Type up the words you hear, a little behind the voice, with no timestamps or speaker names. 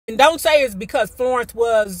And don't say it's because Florence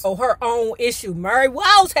was her own issue. Mary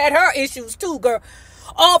Wells had her issues too, girl.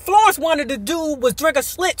 All Florence wanted to do was drink a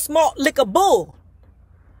slit, small liquor bull.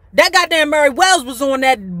 That goddamn Mary Wells was on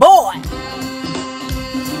that boy.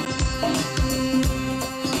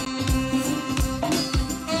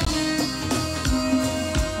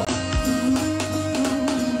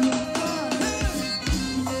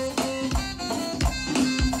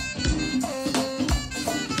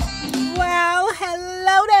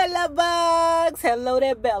 Hello there, love bugs. Hello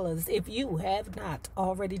there, Bellas. If you have not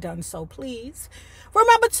already done so, please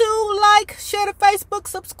remember to like, share the Facebook,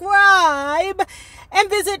 subscribe, and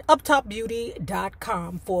visit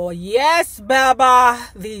uptopbeauty.com for, yes, Baba,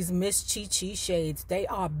 these Miss Chi-Chi shades. They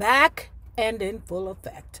are back and in full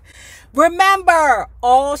effect. Remember,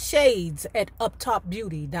 all shades at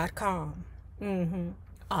uptopbeauty.com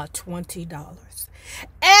are $20.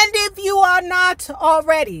 And if you are not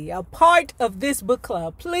already a part of this book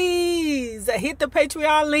club, please hit the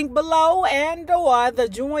Patreon link below and or the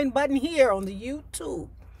join button here on the YouTube.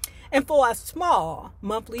 And for a small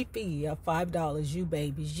monthly fee of $5, you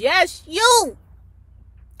babies, yes, you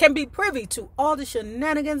can be privy to all the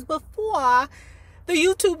shenanigans before the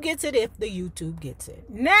YouTube gets it, if the YouTube gets it.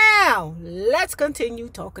 Now, let's continue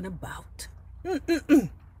talking about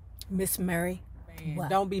Miss Mary.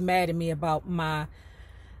 Don't be mad at me about my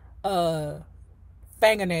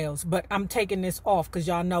fingernails, but I'm taking this off because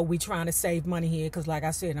y'all know we trying to save money here, because like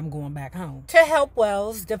I said, I'm going back home. To help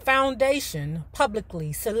Wells, the foundation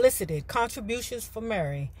publicly solicited contributions for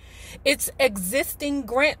Mary. Its existing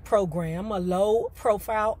grant program, a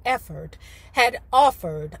low-profile effort, had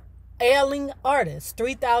offered ailing artists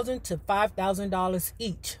 $3,000 to $5,000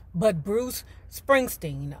 each, but Bruce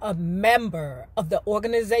Springsteen, a member of the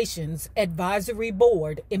organization's advisory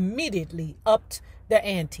board, immediately upped the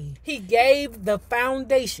ante. He gave the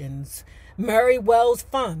foundation's Mary Wells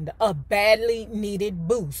Fund a badly needed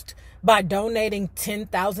boost by donating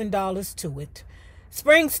 $10,000 to it.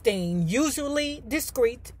 Springsteen, usually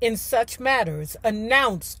discreet in such matters,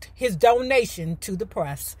 announced his donation to the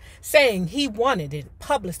press, saying he wanted it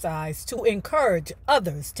publicized to encourage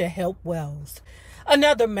others to help Wells.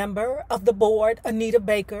 Another member of the board, Anita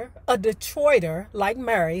Baker, a Detroiter like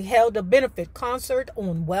Mary, held a benefit concert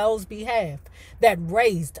on Wells' behalf that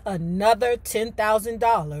raised another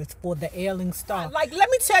 $10,000 for the ailing star. Like,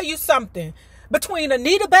 let me tell you something. Between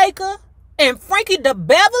Anita Baker and Frankie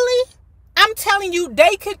DeBeverly, I'm telling you,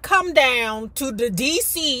 they could come down to the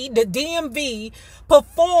DC, the DMV,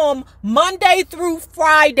 perform Monday through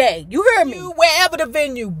Friday. You hear me? Wherever the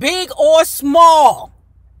venue, big or small.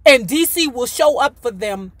 And DC will show up for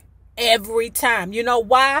them every time. You know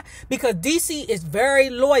why? Because DC is very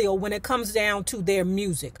loyal when it comes down to their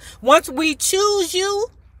music. Once we choose you,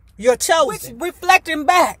 you're chosen. Which, reflecting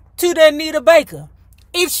back to the Anita Baker,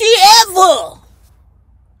 if she ever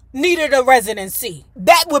needed a residency,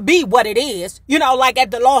 that would be what it is. You know, like at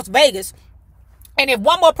the Las Vegas. And if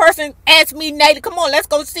one more person asks me, Nate, come on, let's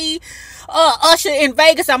go see Usher in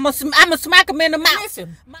Vegas, I'm gonna smack him in the mouth.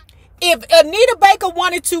 Listen, if Anita Baker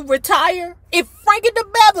wanted to retire, if Frankie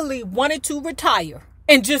DeBeverly wanted to retire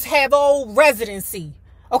and just have old residency,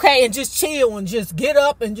 okay, and just chill and just get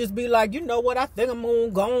up and just be like, you know what, I think I'm gonna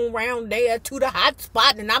go around there to the hot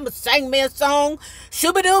spot and I'm gonna sing me a song,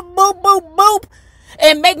 shooby-doo, boop, boop, boop,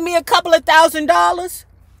 and make me a couple of $1,000,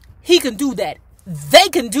 he can do that. They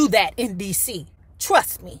can do that in DC.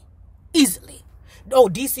 Trust me, easily. Oh,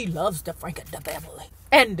 DC loves the Frankie DeBeverly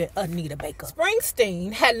and the Anita Baker.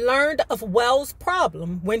 Springsteen had learned of Wells'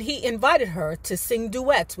 problem when he invited her to sing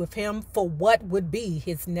duets with him for what would be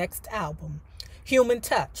his next album, Human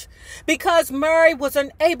Touch. Because Mary was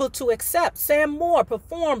unable to accept, Sam Moore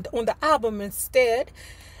performed on the album instead,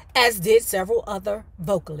 as did several other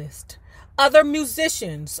vocalists. Other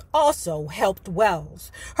musicians also helped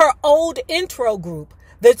Wells. Her old intro group,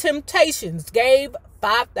 The Temptations, gave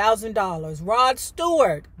 $5,000. Rod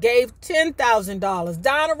Stewart gave $10,000.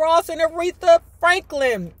 Donna Ross and Aretha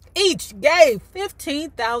Franklin each gave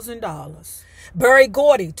 $15,000. Berry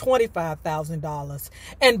Gordy, $25,000.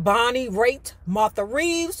 And Bonnie Raitt, Martha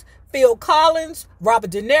Reeves, Phil Collins, Robert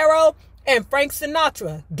De Niro, and Frank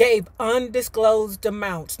Sinatra gave undisclosed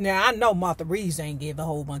amounts. Now, I know Martha Reeves ain't give a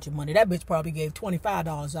whole bunch of money. That bitch probably gave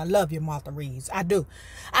 $25. I love you, Martha Reeves. I do.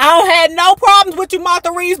 I don't have no problems with you,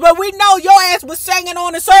 Martha Reeves, but we know your ass was singing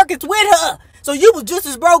on the circuits with her. So you was just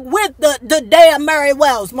as broke with the damn Mary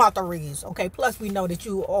Wells, Martha Reeves. Okay, plus we know that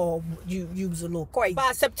you was a little crazy.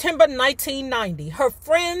 By September 1990, her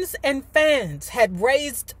friends and fans had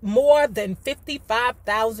raised more than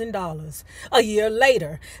 $55,000. A year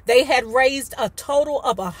later, they had raised a total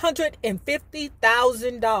of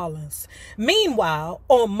 $150,000. Meanwhile,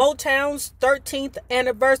 on Motown's 13th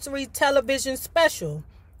anniversary television special,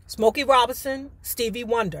 Smokey Robinson, Stevie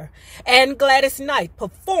Wonder, and Gladys Knight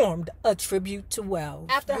performed a tribute to Wells.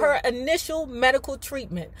 After her initial medical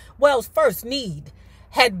treatment, Wells' first need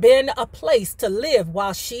had been a place to live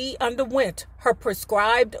while she underwent her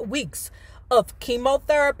prescribed weeks of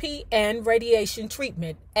chemotherapy and radiation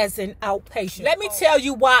treatment as an outpatient. Let me tell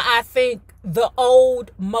you why I think the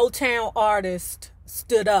old Motown artist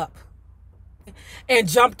stood up and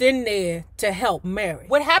jumped in there to help Mary.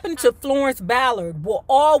 What happened to Florence Ballard will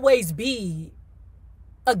always be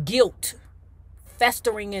a guilt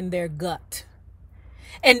festering in their gut.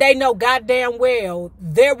 And they know goddamn well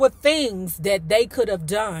there were things that they could have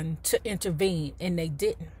done to intervene, and they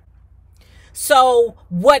didn't. So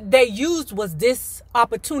what they used was this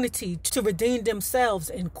opportunity to redeem themselves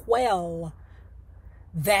and quell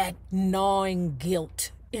that gnawing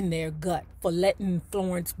guilt in their gut for letting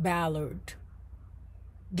Florence Ballard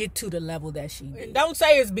get to the level that she did. Don't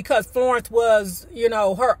say it's because Florence was,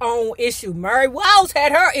 her own issue. Mary Wells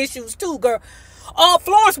had her issues too, girl. All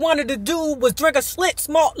Florence wanted to do was drink a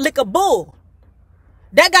small liquor bull.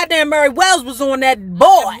 That goddamn Mary Wells was on that boy.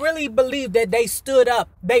 I really believe that they stood up.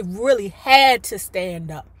 They really had to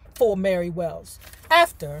stand up for Mary Wells.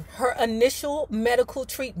 After her initial medical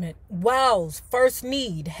treatment, Wells' first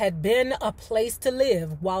need had been a place to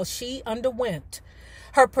live while she underwent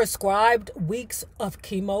her prescribed weeks of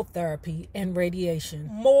chemotherapy and radiation.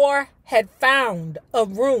 Moore had found a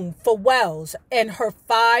room for Wells and her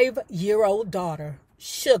 5-year-old daughter,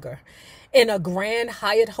 Sugar, in a Grand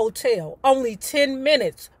Hyatt hotel, only 10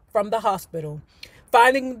 minutes from the hospital.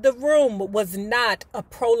 Finding the room was not a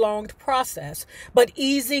prolonged process, but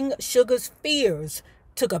easing Sugar's fears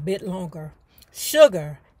took a bit longer.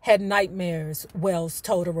 Sugar had nightmares, Wells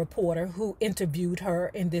told a reporter who interviewed her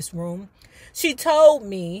in this room. She told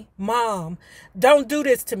me, "Mom, don't do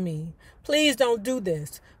this to me. Please don't do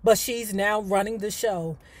this." But she's now running the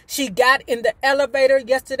show. She got in the elevator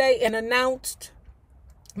yesterday and announced,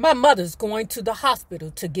 "My mother's going to the hospital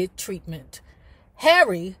to get treatment."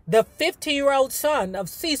 Harry, the 15-year-old son of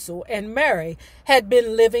Cecil and Mary, had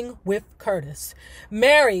been living with Curtis,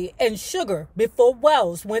 Mary, and Sugar before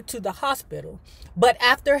Wells went to the hospital. But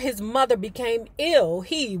after his mother became ill,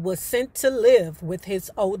 he was sent to live with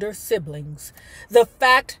his older siblings. The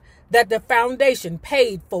fact that the foundation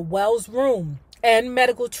paid for Wells' room and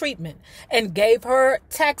medical treatment and gave her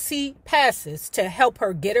taxi passes to help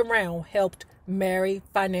her get around helped Mary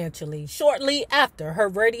financially. Shortly after her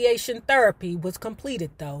radiation therapy was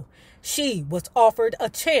completed, though, she was offered a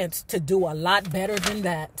chance to do a lot better than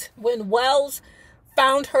that. When Wells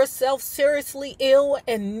found herself seriously ill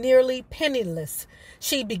and nearly penniless,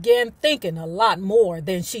 she began thinking a lot more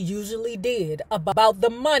than she usually did about the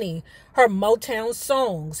money her Motown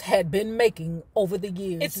songs had been making over the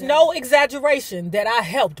years. "It's no exaggeration that I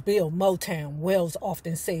helped build Motown," Wells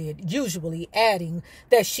often said, usually adding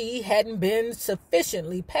that she hadn't been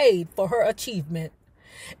sufficiently paid for her achievement.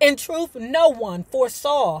 In truth, no one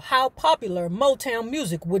foresaw how popular Motown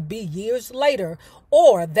music would be years later,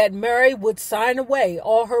 or that Mary would sign away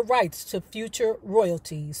all her rights to future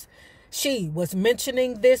royalties. She was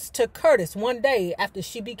mentioning this to Curtis one day after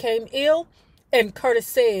she became ill, and Curtis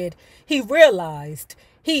said he realized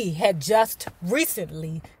he had just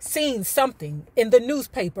recently seen something in the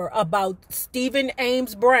newspaper about Stephen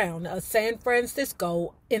Ames Brown, a San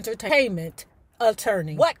Francisco entertainment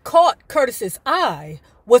attorney. What caught Curtis's eye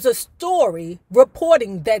was a story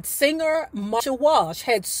reporting that singer Marsha Wash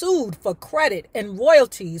had sued for credit and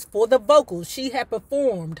royalties for the vocals she had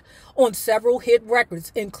performed on several hit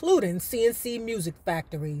records, including CNC Music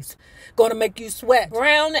Factory's Gonna Make You Sweat.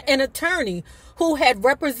 Brown, an attorney who had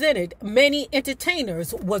represented many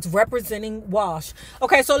entertainers, was representing Wash.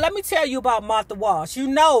 Okay, so let me tell you about Martha Wash.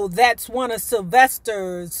 That's one of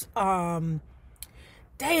Sylvester's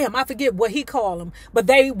I forget what he called them, but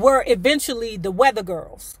they were eventually the Weather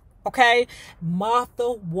Girls. Okay,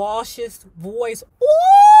 Martha Wash's voice,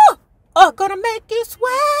 ooh, gonna make you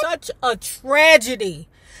sweat. Such a tragedy.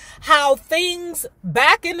 How things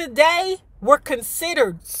back in the day were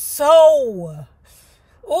considered so,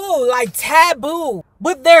 like taboo,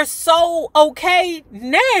 but they're so okay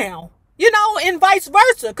now. And vice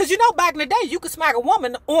versa. Because back in the day, you could smack a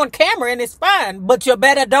woman on camera and it's fine, but you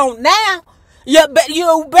better don't now. You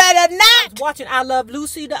better not. I was watching I Love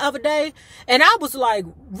Lucy the other day, and I was like,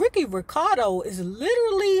 Ricky Ricardo is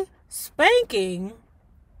literally spanking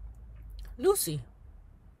Lucy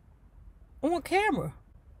on camera.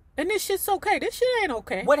 And this shit's okay. This shit ain't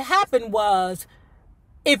okay. What happened was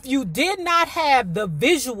if you did not have the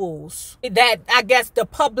visuals that I guess the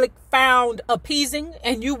public found appeasing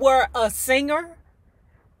and you were a singer,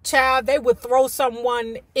 child, they would throw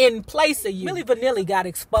someone in place of you. Milli Vanilli got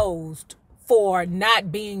exposed for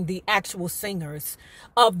not being the actual singers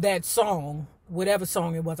of that song. Whatever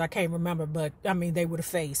song it was, I can't remember, but I mean, they were the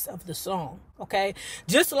face of the song, okay?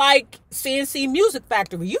 Just like CNC Music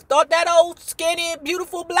Factory. You thought that old skinny,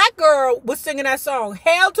 beautiful black girl was singing that song.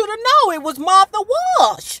 Hell to the no, it was Martha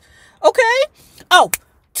Wash, okay? Oh,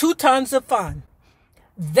 2 Tons of Fun.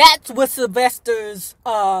 That's what Sylvester's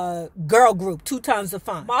girl group, 2 Tons of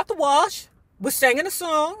Fun. Martha Wash was singing a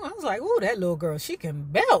song. I was like, ooh, that little girl, she can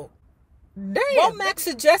belt. Damn. Womack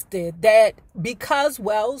suggested that because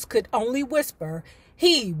Wells could only whisper,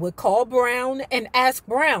 he would call Brown and ask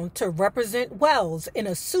Brown to represent Wells in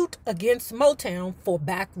a suit against Motown for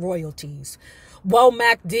back royalties.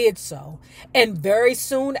 Womack did so, and very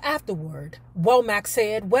soon afterward, Womack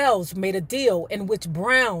said Wells made a deal in which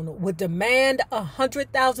Brown would demand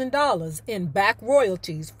 $100,000 in back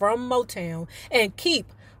royalties from Motown and keep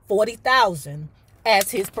 $40,000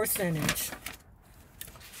 as his percentage.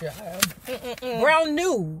 Brown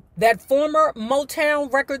knew that former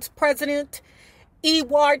Motown Records president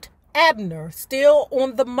Ewart Abner, still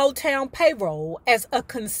on the Motown payroll as a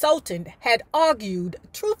consultant, had argued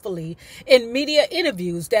truthfully in media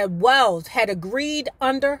interviews that Wells had agreed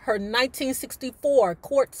under her 1964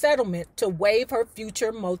 court settlement to waive her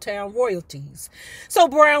future Motown royalties. So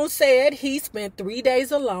Brown said he spent 3 days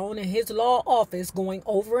alone in his law office going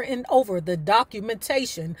over and over the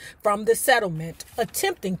documentation from the settlement,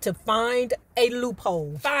 attempting to find a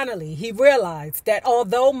loophole. Finally, he realized that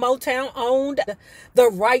although Motown owned the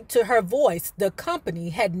right to her voice, the company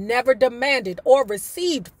had never demanded or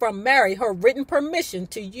received from Mary her written permission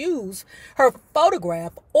to use her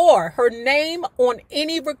photograph or her name on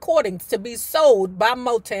any recordings to be sold by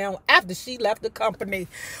Motown after she left the company.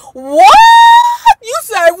 What? You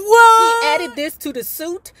say what? He added this to the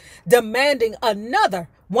suit, demanding another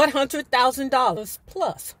 $100,000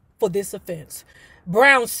 plus for this offense.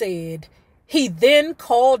 Brown said he then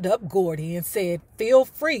called up Gordy and said, feel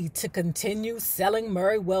free to continue selling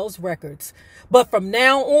Murray Wells records, but from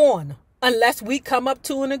now on, unless we come up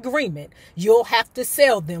to an agreement, you'll have to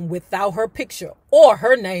sell them without her picture or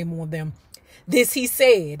her name on them. This, he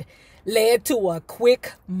said, led to a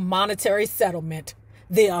quick monetary settlement.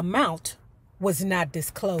 The amount was not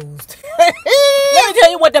disclosed. Let me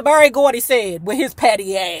tell you what the Barry Gordy said with his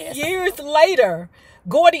patty ass. Years later,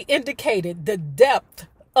 Gordy indicated the depth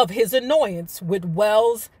of his annoyance with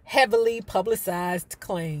Wells' heavily publicized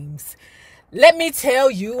claims. Let me tell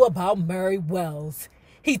you about Murray Wells,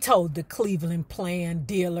 he told the Cleveland Plan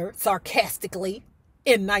dealer sarcastically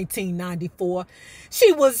in 1994.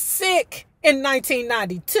 She was sick in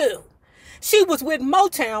 1992. She was with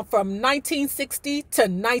Motown from 1960 to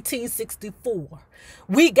 1964.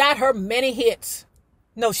 We got her many hits.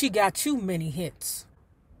 No, she got you many hits.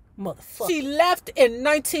 Motherfucker. She left in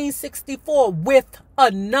 1964 with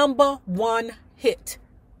a #1 hit.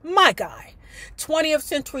 My guy. 20th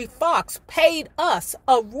Century Fox paid us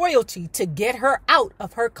a royalty to get her out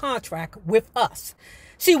of her contract with us.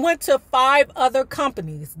 She went to 5 other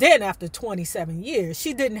companies. Then after 27 years,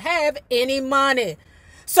 she didn't have any money.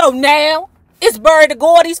 So now it's Barry the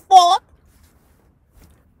Gordy's fault?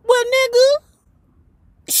 Well, nigga,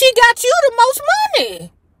 she got you the most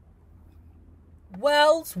money.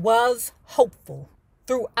 Wells was hopeful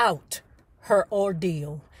throughout her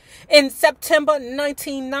ordeal. In September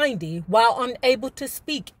 1990, while unable to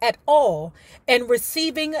speak at all and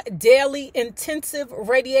receiving daily intensive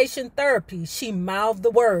radiation therapy, she mouthed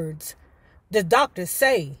the words, "The doctors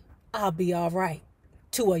say I'll be all right,"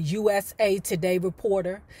 to a USA Today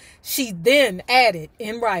reporter. She then added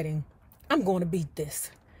in writing, "I'm going to beat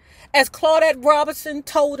this." As Claudette Robertson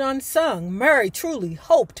told Unsung, Murray truly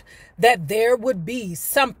hoped that there would be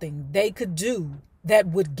something they could do that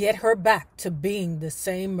would get her back to being the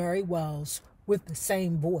same Murray Wells with the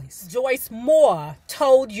same voice. Joyce Moore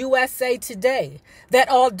told USA Today that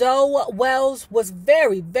although Wells was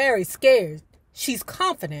very, very scared, she's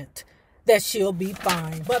confident that she'll be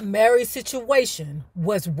fine. But Mary's situation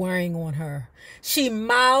was wearing on her. She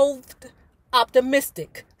mouthed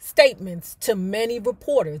optimistic statements to many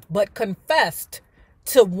reporters, but confessed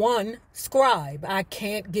to one scribe, "I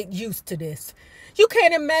can't get used to this. You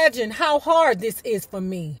can't imagine how hard this is for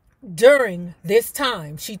me." During this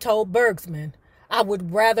time, she told Bergsman, "I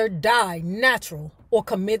would rather die natural or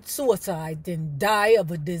commit suicide than die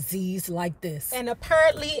of a disease like this." An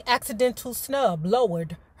apparently accidental snub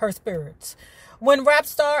lowered her spirits. When rap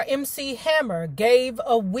star MC Hammer gave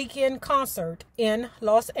a weekend concert in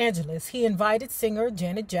Los Angeles, he invited singer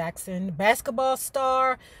Janet Jackson, basketball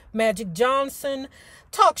star Magic Johnson,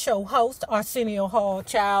 talk show host Arsenio Hall.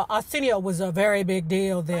 Child, Arsenio was a very big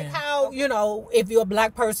deal then. Like how, you know, if you're a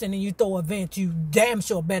black person and you throw an event, you damn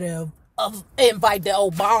sure better invite the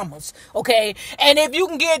Obamas, okay? And if you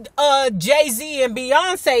can get Jay-Z and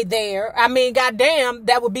Beyonce there, I mean, goddamn,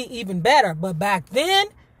 that would be even better. But back then,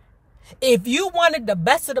 if you wanted the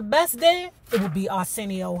best of the best there, it would be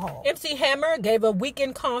Arsenio Hall. MC Hammer gave a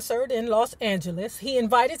weekend concert in Los Angeles. He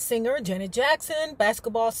invited singer Janet Jackson,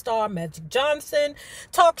 basketball star Magic Johnson,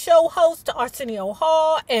 talk show host Arsenio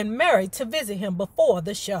Hall, and Mary to visit him before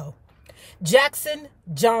the show. Jackson,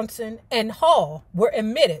 Johnson, and Hall were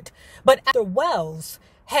admitted, but after Wells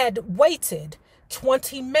had waited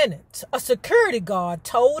 20 minutes, a security guard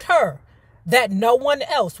told her that no one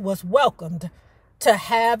else was welcomed to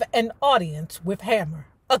have an audience with Hammer,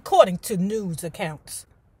 according to news accounts.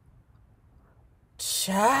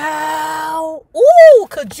 Child. Ooh,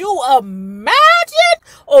 could you imagine?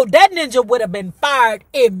 Oh, that ninja would have been fired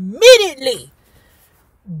immediately.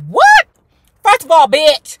 What? First of all,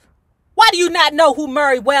 bitch, why do you not know who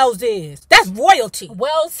Mary Wells is? That's royalty.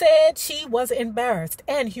 Wells said she was embarrassed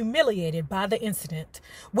and humiliated by the incident,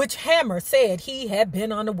 which Hammer said he had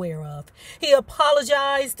been unaware of. He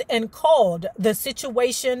apologized and called the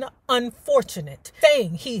situation unfortunate,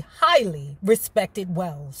 saying he highly respected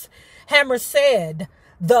Wells. Hammer said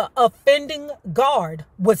the offending guard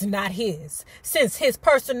was not his, since his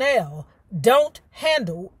personnel don't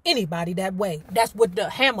handle anybody that way. That's what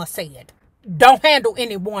the Hammer said. Don't handle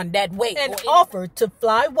anyone that way. And offered to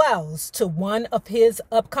fly Wells to one of his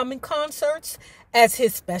upcoming concerts as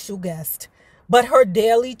his special guest. But her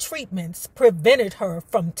daily treatments prevented her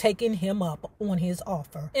from taking him up on his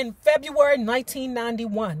offer. In February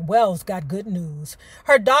 1991, Wells got good news.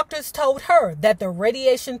 Her doctors told her that the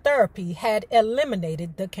radiation therapy had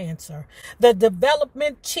eliminated the cancer. The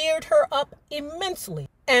development cheered her up immensely,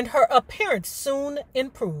 and her appearance soon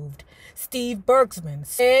improved. Steve Bergsman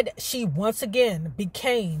said she once again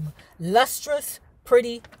became lustrous,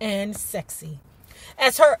 pretty, and sexy.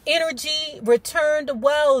 As her energy returned,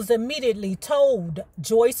 Wells immediately told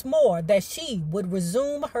Joyce Moore that she would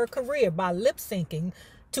resume her career by lip-syncing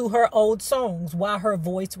to her old songs while her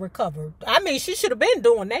voice recovered. I mean, she should have been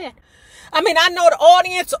doing that. I mean, I know the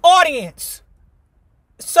audience.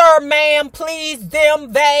 Sir, ma'am, please,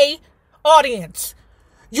 them, they, audience.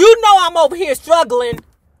 You know I'm over here struggling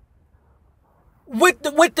with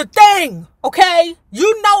the thing, okay?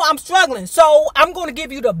 You know I'm struggling, so I'm going to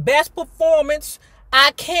give you the best performance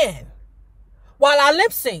I can while I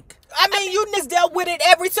lip sync. I mean, you niggas dealt with it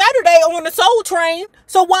every Saturday on the Soul Train,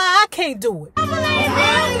 so why I can't do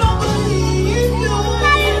it?